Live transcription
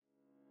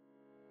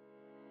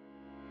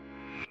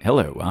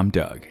Hello, I'm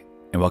Doug,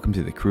 and welcome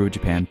to the Crew of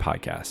Japan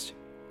podcast,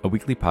 a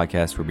weekly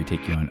podcast where we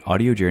take you on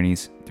audio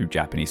journeys through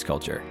Japanese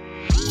culture.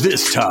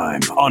 This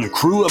time on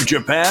Crew of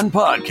Japan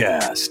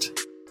podcast.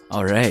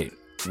 All right,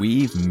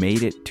 we've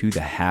made it to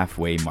the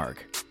halfway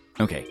mark.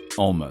 Okay,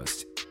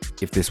 almost,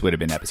 if this would have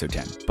been episode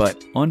 10.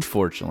 But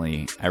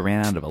unfortunately, I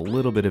ran out of a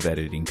little bit of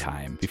editing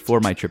time before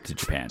my trip to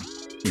Japan.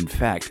 In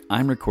fact,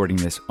 I'm recording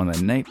this on the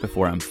night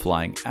before I'm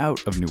flying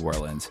out of New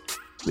Orleans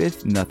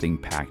with nothing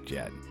packed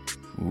yet.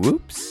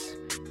 Whoops.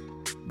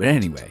 But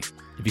anyway,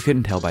 if you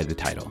couldn't tell by the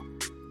title,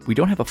 we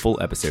don't have a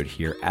full episode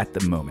here at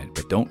the moment,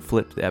 but don't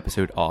flip the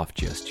episode off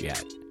just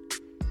yet.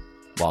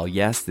 While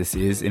yes, this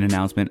is an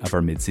announcement of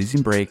our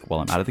mid-season break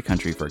while I'm out of the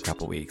country for a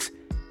couple weeks,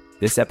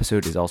 this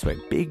episode is also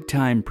a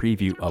big-time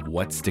preview of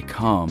what's to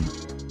come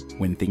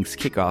when things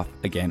kick off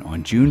again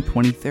on June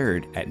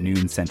 23rd at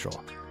noon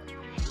Central.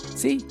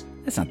 See,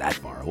 that's not that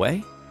far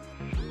away.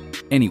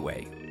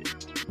 Anyway,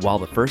 while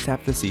the first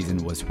half of the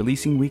season was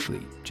releasing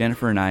weekly,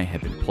 Jennifer and I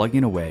have been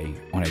plugging away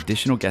on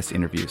additional guest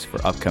interviews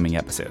for upcoming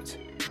episodes.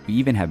 We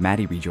even have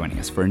Maddie rejoining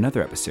us for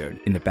another episode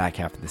in the back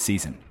half of the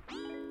season.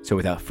 So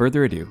without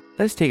further ado,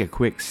 let's take a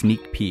quick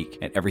sneak peek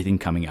at everything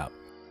coming up.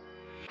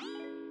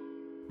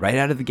 Right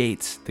out of the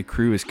gates, the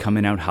crew is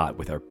coming out hot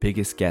with our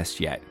biggest guest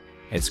yet,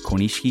 as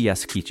Konishiki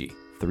Yasukichi,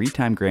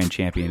 3-time grand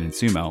champion in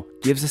sumo,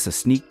 gives us a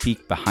sneak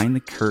peek behind the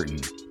curtain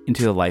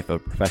into the life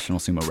of a professional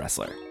sumo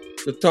wrestler.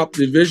 The top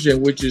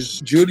division, which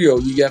is judo,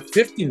 you get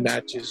 15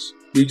 matches.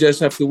 You just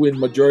have to win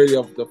majority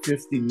of the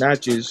 15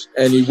 matches,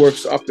 and it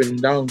works up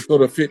and down to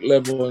the fifth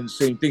level and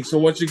same thing. So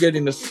once you get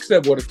in the sixth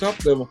level or the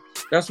top level,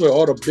 that's where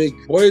all the big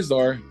boys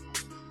are.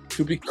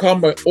 To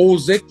become an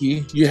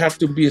Ozeki, you have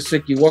to be a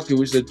Sekiwake,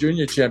 which is a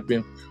junior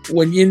champion.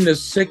 When you're in the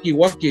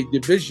Sekiwake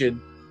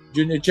division,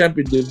 junior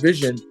champion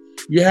division,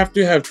 you have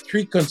to have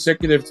 3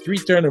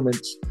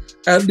 tournaments,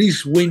 at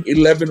least win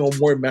 11 or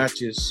more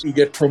matches. You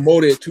get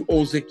promoted to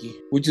Ozeki,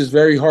 which is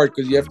very hard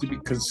because you have to be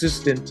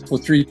consistent for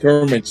 3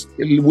 tournaments.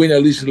 You win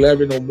at least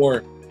 11 or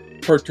more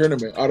per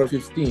tournament out of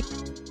 15.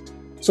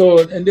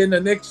 So, and then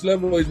the next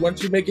level is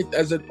once you make it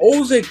as an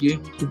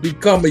Ozeki to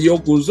become a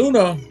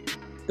Yokozuna,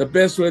 the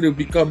best way to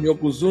become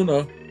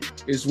Yokozuna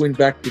is win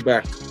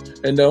back-to-back.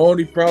 And the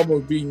only problem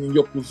with being in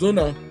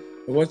Yokozuna,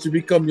 once you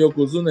become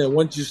Yokozuna and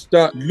once you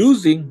start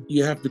losing,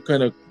 you have to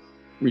kind of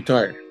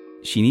retire.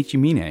 Shinichi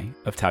Mine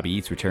of Tabi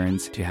Eats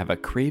returns to have a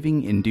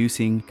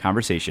craving-inducing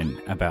conversation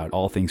about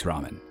all things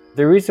ramen.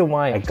 The reason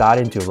why I got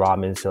into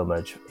ramen so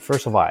much,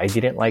 first of all, I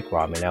didn't like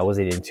ramen. I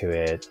wasn't into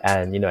it.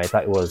 And, I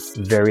thought it was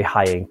very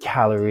high in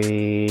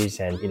calories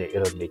and, it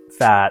would make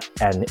fat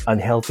and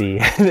unhealthy.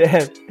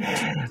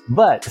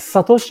 But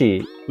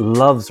Satoshi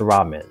loves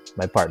ramen.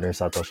 My partner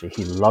Satoshi,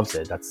 he loves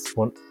it. That's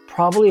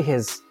probably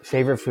his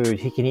favorite food.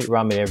 He can eat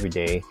ramen every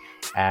day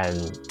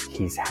and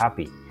he's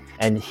happy.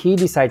 And he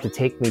decided to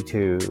take me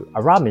to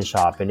a ramen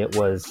shop, and it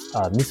was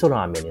miso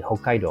ramen in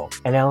Hokkaido.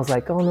 And I was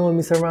like, oh no,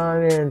 miso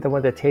ramen, the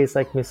one that tastes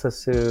like miso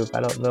soup, I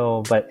don't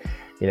know. But,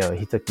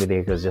 he took me there,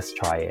 he goes, just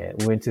try it.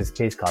 We went to this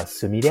place called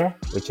Sumire,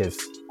 which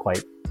is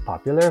quite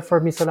popular for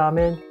miso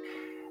ramen.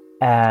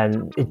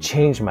 And it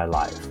changed my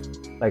life.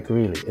 Like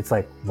really, it's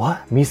like,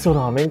 what? Miso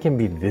ramen can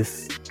be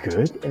this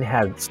good and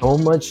have so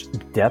much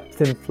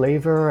depth and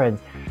flavor, and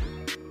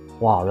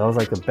wow, that was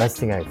like the best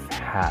thing I've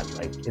had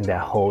like in that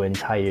whole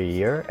entire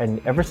year.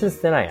 And ever since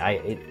then,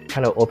 it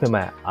kind of opened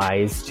my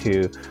eyes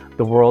to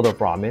the world of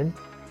ramen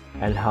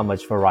and how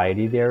much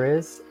variety there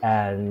is.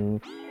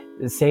 And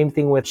the same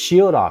thing with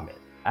shio ramen.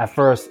 At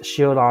first,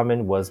 shio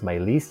ramen was my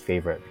least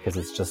favorite because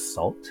it's just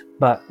salt.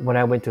 But when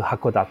I went to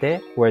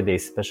Hakodate, where they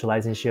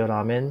specialize in shio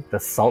ramen, the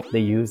salt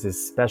they use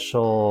is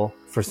special.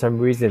 For some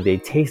reason, they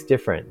taste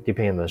different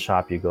depending on the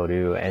shop you go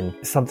to. And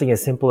something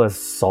as simple as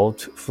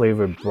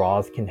salt-flavored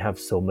broth can have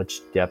so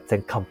much depth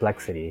and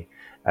complexity.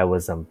 I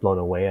was blown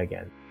away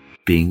again.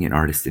 Being an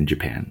Artist in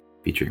Japan,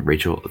 featuring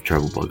Rachel of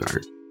Travel Bug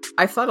Art.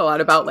 I've thought a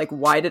lot about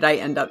why did I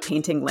end up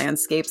painting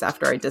landscapes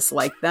after I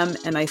disliked them?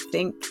 And I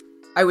think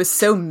I was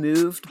so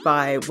moved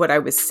by what I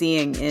was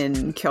seeing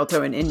in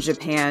Kyoto and in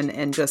Japan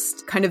and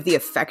just kind of the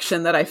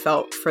affection that I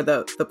felt for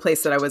the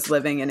place that I was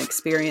living and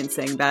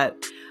experiencing that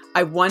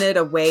I wanted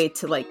a way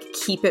to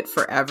keep it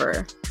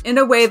forever in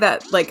a way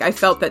that I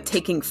felt that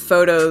taking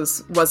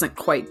photos wasn't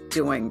quite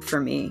doing for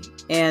me.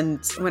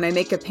 And when I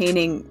make a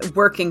painting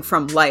working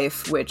from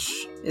life,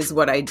 which is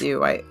what I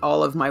do,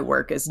 all of my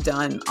work is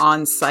done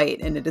on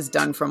site and it is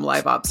done from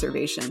live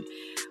observation.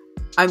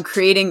 I'm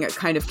creating a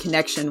kind of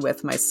connection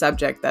with my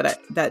subject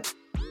that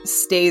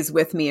stays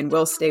with me and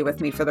will stay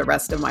with me for the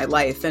rest of my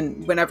life.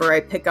 And whenever I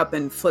pick up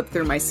and flip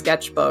through my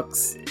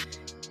sketchbooks,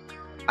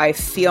 I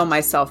feel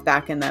myself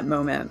back in that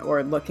moment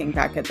or looking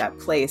back at that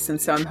place.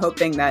 And so I'm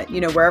hoping that,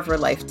 wherever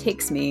life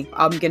takes me,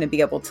 I'm going to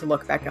be able to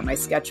look back at my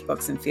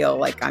sketchbooks and feel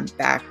like I'm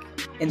back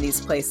in these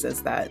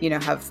places that,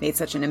 have made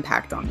such an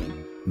impact on me.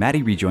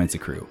 Maddie rejoins the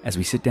crew as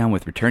we sit down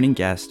with returning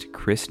guest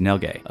Chris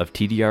Nelge of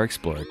TDR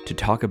Explored to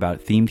talk about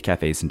themed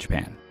cafes in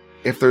Japan.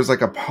 if there's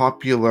like a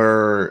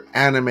popular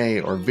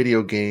anime or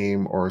video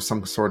game or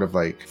some sort of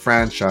like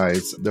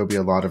franchise, there'll be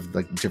a lot of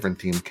like different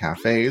themed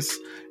cafes.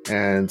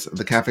 And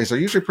the cafes are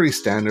usually pretty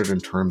standard in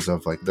terms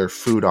of like their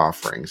food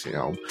offerings, you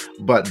know,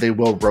 but they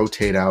will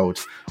rotate out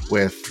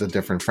with the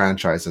different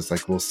franchises.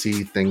 Like we'll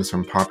see things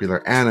from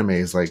popular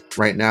animes. Like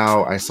right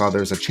now I saw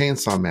there's a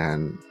Chainsaw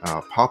Man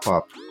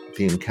pop-up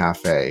themed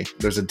cafe.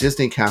 There's a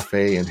Disney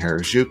cafe in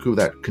Harajuku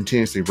that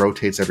continuously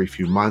rotates every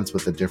few months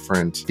with a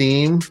different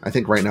theme. I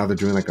think right now they're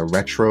doing like a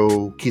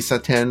retro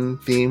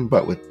Kisaten theme,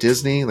 but with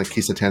Disney. Like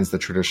Kisaten's the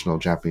traditional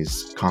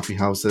Japanese coffee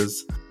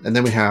houses. And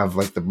then we have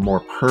like the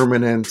more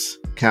permanent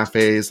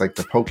cafes, like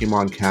the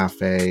Pokemon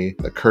Cafe,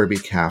 the Kirby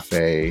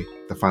Cafe,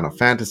 the Final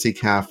Fantasy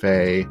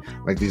Cafe.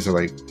 Like these are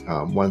like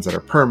ones that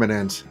are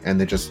permanent and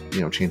they just,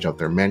 you know, change out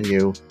their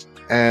menu.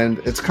 And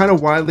it's kind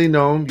of widely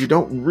known, you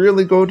don't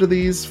really go to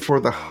these for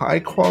the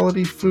high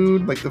quality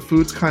food. Like the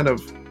food's kind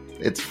of,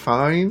 it's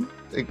fine.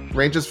 It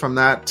ranges from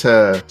that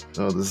to,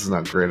 oh, this is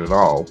not great at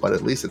all, but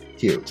at least it's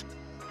cute.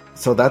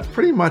 So that's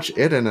pretty much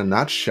it in a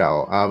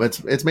nutshell.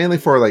 It's mainly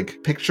for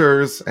like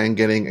pictures and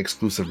getting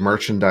exclusive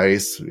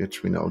merchandise,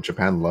 which we know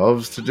Japan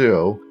loves to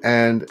do,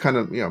 and kind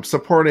of, you know,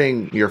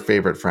 supporting your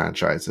favorite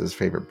franchises,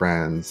 favorite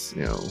brands,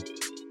 you know.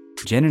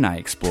 Jen and I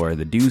explore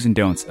the do's and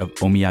don'ts of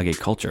omiyage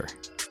culture.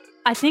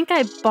 I think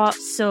I bought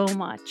so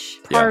much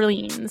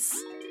pralines,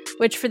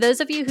 which for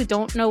those of you who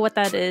don't know what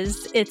that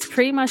is, it's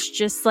pretty much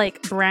just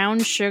like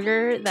brown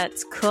sugar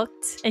that's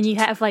cooked and you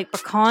have like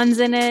pecans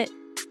in it.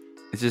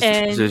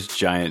 It's just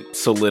giant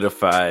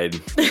solidified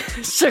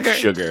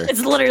sugar.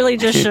 It's literally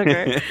just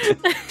sugar.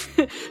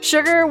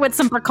 Sugar with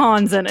some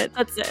pecans in it.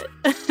 That's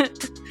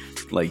it.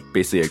 Like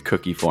basically a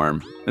cookie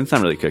form. It's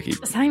not really a cookie.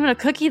 It's not even a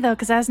cookie though,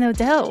 because it has no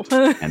dough.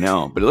 I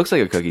know, but it looks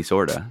like a cookie,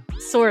 sorta.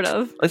 Sort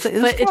of. It's kind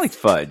of like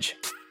fudge.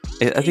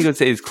 I think I would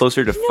say it's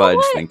closer to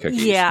fudge than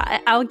cookies. Yeah,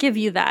 I'll give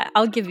you that.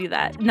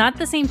 Not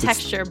the same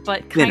texture,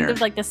 but kind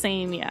of like the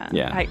same. Yeah.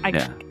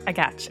 I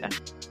gotcha.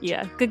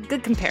 Yeah,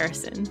 good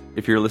comparison.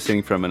 If you're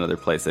listening from another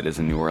place that is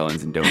in New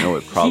Orleans and don't know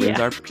what pralines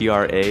are,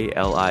 Praline,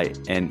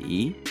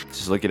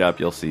 just look it up.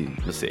 You'll see.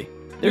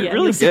 They're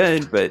really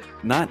good, but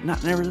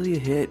not really a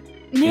hit.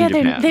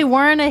 Yeah, they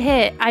weren't a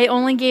hit. I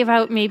only gave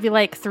out maybe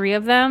like 3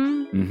 of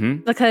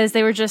them because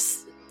they were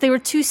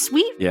too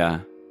sweet.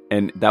 Yeah.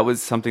 And that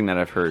was something that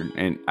I've heard.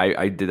 And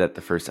I did that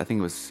the first, I think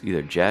it was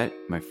either Jet,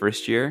 my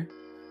first year.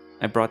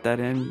 I brought that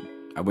in.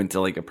 I went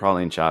to like a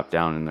praline shop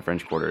down in the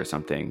French Quarter or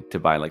something to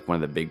buy like one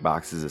of the big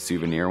boxes of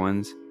souvenir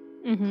ones.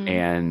 Mm-hmm.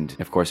 And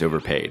of course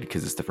overpaid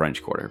because it's the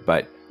French Quarter.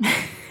 But,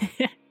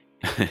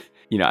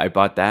 you know, I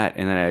bought that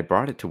and then I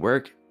brought it to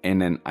work.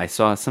 And then I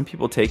saw some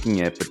people taking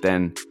it, but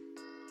then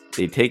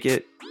they take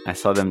it. I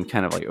saw them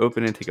kind of like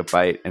open it, take a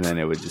bite, and then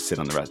it would just sit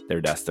on their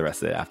desk the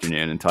rest of the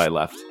afternoon until I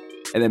left.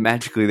 And then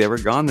magically they were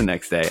gone the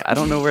next day. I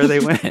don't know where they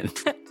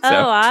went.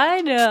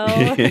 I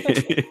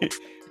know.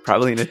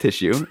 Probably in a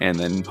tissue, and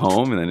then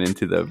home, and then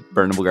into the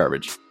burnable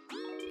garbage.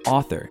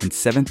 Author and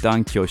 7th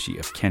Dan Kyoshi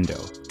of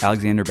Kendo,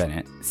 Alexander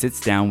Bennett, sits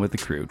down with the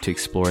crew to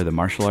explore the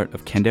martial art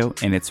of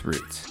Kendo and its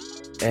roots.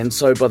 And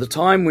so by the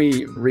time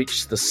we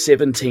reached the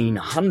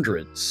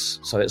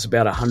 1700s, so that's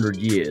about 100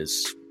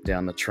 years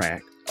down the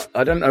track,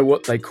 I don't know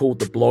what they called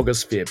the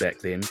blogosphere back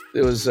then.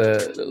 There was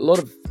a lot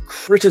of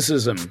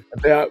criticism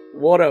about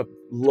what a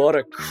lot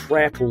of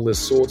crap all this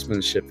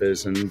swordsmanship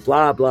is, and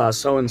blah blah,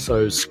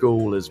 so-and-so's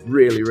school is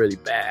really, really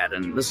bad,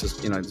 and this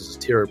is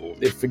terrible.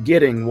 They're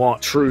forgetting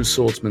what true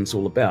swordsman's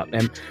all about.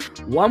 And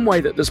one way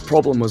that this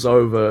problem was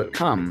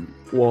overcome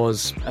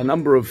was a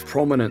number of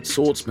prominent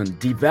swordsmen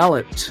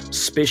developed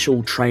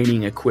special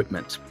training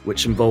equipment,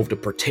 which involved a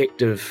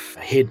protective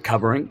head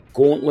covering,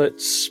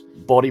 gauntlets,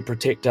 body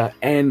protector,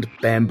 and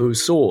bamboo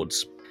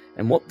swords.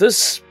 And what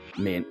this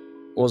meant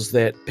was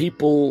that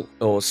people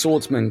or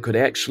swordsmen could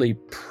actually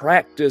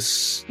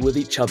practice with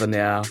each other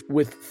now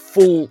with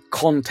full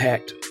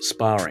contact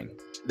sparring.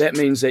 That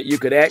means that you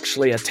could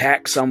actually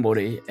attack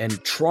somebody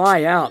and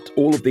try out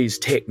all of these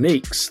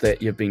techniques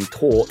that you've been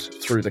taught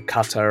through the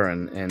kata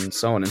and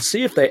so on, and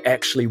see if they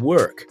actually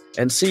work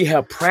and see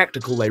how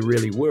practical they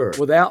really were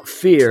without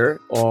fear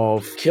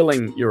of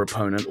killing your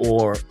opponent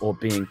or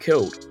being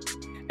killed.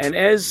 And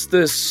as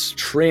this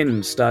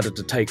trend started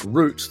to take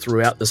root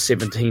throughout the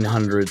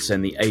 1700s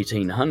and the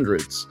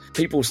 1800s,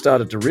 people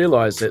started to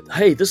realize that,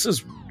 hey, this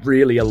is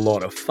really a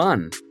lot of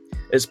fun.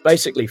 It's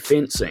basically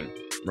fencing,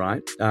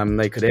 right?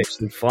 They could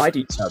actually fight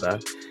each other.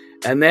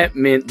 And that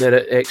meant that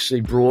it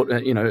actually brought,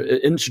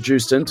 it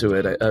introduced into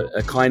it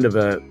a kind of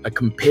a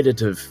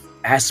competitive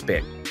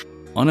aspect.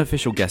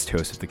 Unofficial guest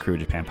host of the Crew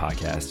Japan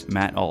podcast,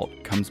 Matt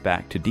Alt, comes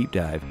back to deep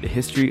dive the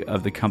history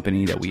of the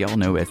company that we all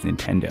know as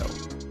Nintendo.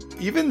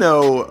 Even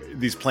though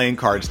these playing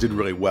cards did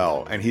really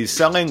well, and he's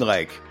selling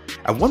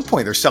at one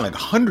point they're selling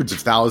hundreds of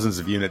thousands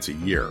of units a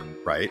year,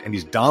 right? And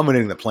he's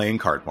dominating the playing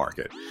card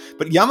market.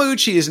 But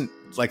Yamauchi isn't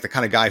like the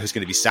kind of guy who's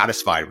going to be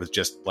satisfied with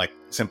just like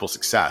simple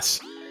success.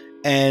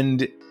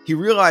 And he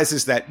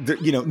realizes that,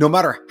 no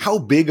matter how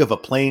big of a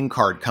playing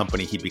card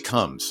company he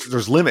becomes,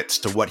 there's limits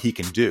to what he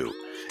can do.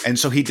 And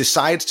so he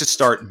decides to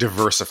start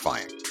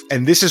diversifying.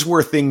 And this is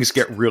where things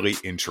get really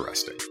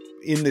interesting.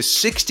 In the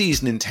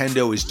 60s,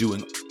 Nintendo is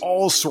doing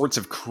all sorts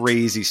of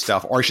crazy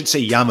stuff, or I should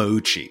say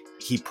Yamauchi.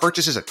 He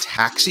purchases a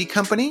taxi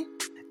company,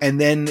 and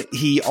then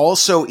he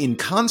also, in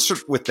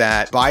concert with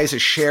that, buys a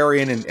share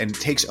in and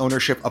takes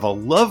ownership of a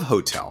love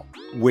hotel,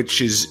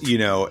 which is,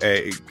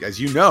 as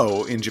you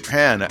know, in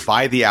Japan,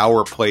 by the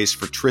hour place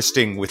for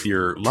trysting with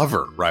your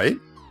lover, right?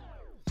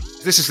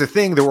 This is the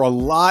thing. There were a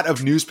lot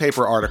of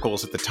newspaper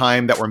articles at the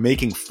time that were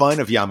making fun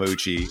of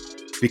Yamauchi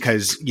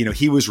because,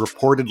 he was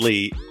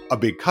reportedly a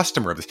big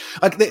customer of this.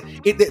 Like,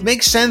 it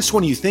makes sense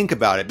when you think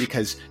about it,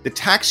 because the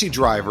taxi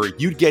driver,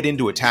 you'd get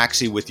into a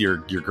taxi with your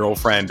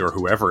girlfriend or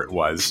whoever it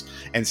was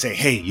and say,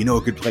 hey, you know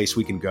a good place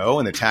we can go?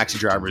 And the taxi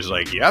driver's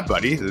like, yeah,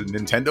 buddy, the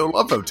Nintendo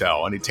Love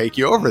Hotel. And he'd take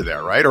you over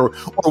there, right? Or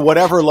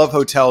whatever love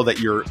hotel that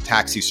your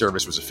taxi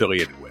service was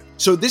affiliated with.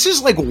 So this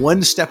is like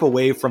one step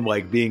away from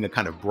like being a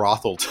kind of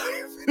brothel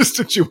type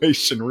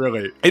situation,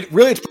 really. It's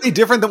pretty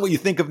different than what you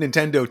think of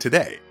Nintendo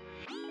today.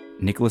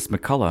 Nicholas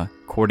McCullough,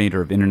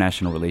 coordinator of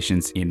international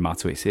relations in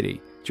Matsue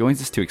City,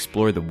 joins us to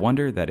explore the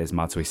wonder that is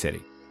Matsue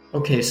City.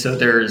 Okay, so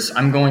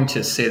I'm going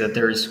to say that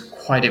there's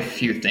quite a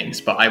few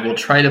things, but I will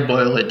try to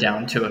boil it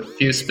down to a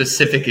few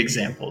specific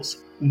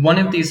examples. One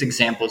of these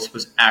examples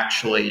was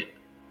it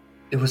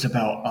was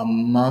about a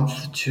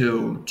month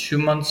to 2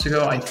 months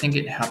ago. I think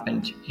it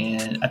happened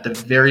at the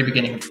very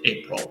beginning of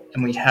April,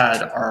 and we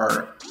had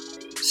our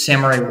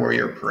Samurai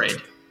Warrior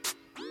Parade.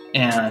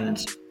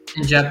 And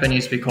in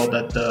Japanese, we call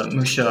that the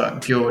Musha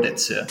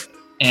Gyoretsu.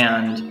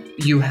 And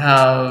you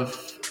have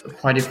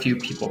quite a few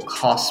people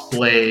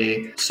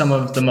cosplay some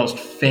of the most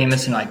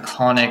famous and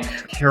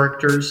iconic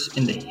characters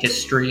in the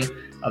history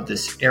of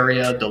this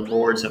area, the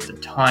lords of the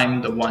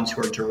time, the ones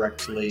who are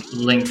directly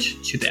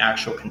linked to the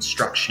actual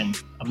construction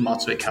of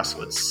Matsue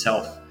Castle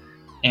itself.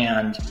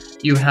 And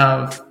you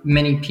have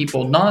many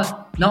people,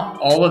 not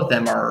all of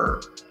them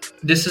are.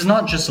 This is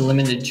not just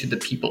limited to the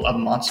people of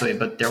Matsue,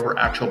 but there were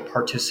actual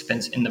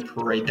participants in the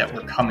parade that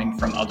were coming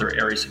from other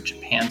areas of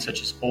Japan,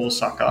 such as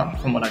Osaka,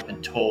 from what I've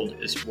been told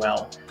as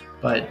well.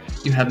 But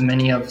you have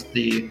many of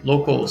the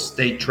locals,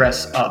 they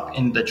dress up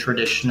in the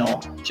traditional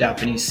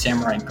Japanese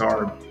samurai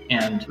garb.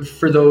 And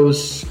for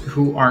those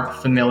who aren't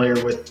familiar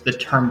with the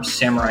term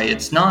samurai,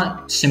 it's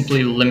not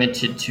simply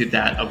limited to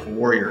that of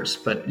warriors,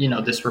 but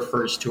this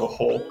refers to a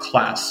whole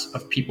class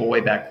of people way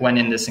back when,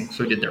 and this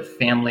included their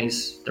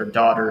families, their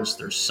daughters,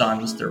 their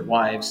sons, their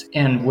wives.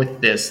 And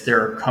with this,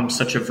 there comes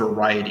such a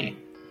variety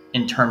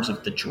in terms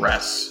of the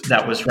dress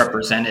that was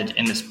represented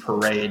in this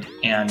parade,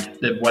 and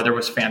the weather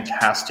was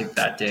fantastic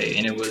that day.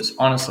 And it was,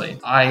 honestly,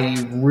 I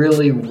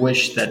really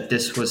wish that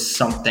this was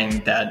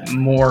something that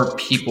more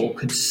people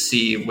could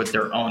see with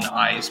their own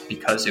eyes,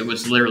 because it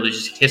was literally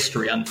just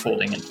history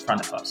unfolding in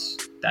front of us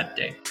that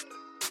day.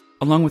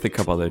 Along with a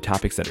couple other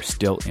topics that are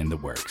still in the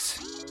works.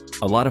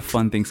 A lot of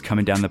fun things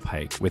coming down the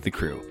pike with the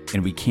crew,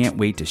 and we can't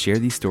wait to share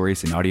these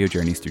stories and audio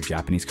journeys through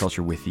Japanese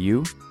culture with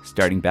you,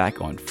 starting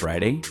back on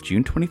Friday,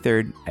 June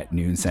 23rd at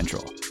noon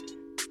Central.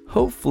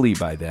 Hopefully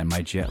by then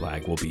my jet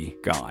lag will be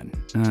gone.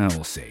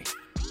 We'll see.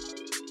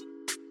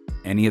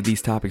 Any of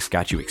these topics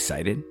got you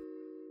excited?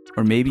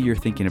 Or maybe you're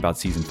thinking about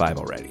Season 5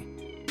 already.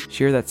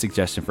 Share that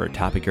suggestion for a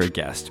topic or a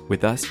guest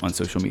with us on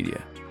social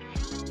media.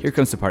 Here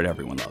comes the part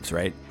everyone loves,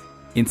 right?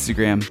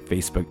 Instagram,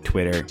 Facebook,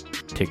 Twitter,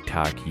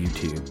 TikTok,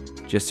 YouTube.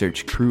 Just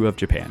search Crew of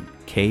Japan,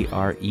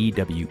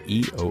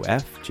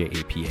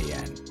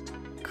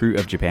 KREWOFJAPAN, Crew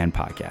of Japan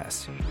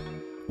Podcast.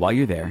 While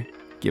you're there,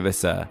 give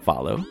us a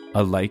follow,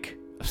 a like,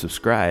 a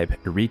subscribe,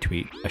 a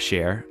retweet, a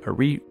share, a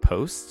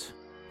repost.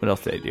 What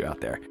else did I do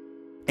out there?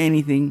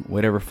 Anything,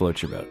 whatever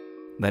floats your boat.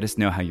 Let us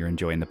know how you're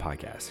enjoying the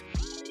podcast.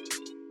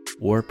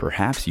 Or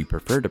perhaps you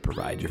prefer to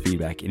provide your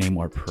feedback in a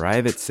more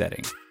private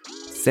setting.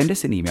 Send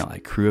us an email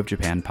at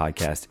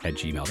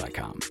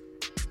crewofjapanpodcast@gmail.com.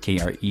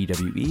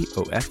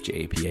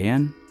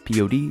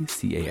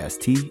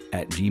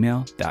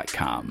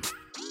 KREWOFJAPANPODCAST@gmail.com.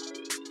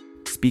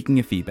 Speaking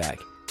of feedback,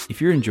 if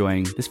you're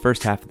enjoying this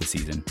first half of the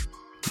season,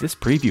 this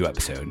preview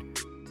episode,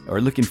 or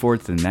looking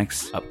forward to the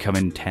next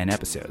upcoming 10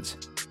 episodes,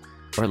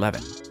 or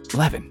 11,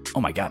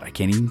 oh my god, I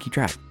can't even keep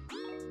track.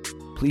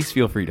 Please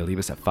feel free to leave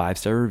us a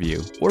 5-star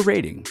review or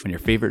rating on your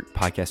favorite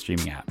podcast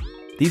streaming app.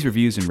 These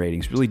reviews and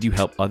ratings really do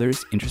help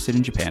others interested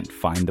in Japan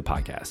find the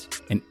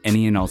podcast, and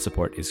any and all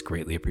support is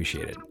greatly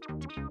appreciated.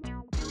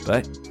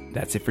 But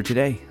that's it for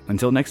today.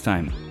 Until next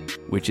time,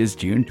 which is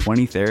June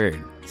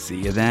 23rd.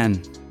 See you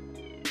then.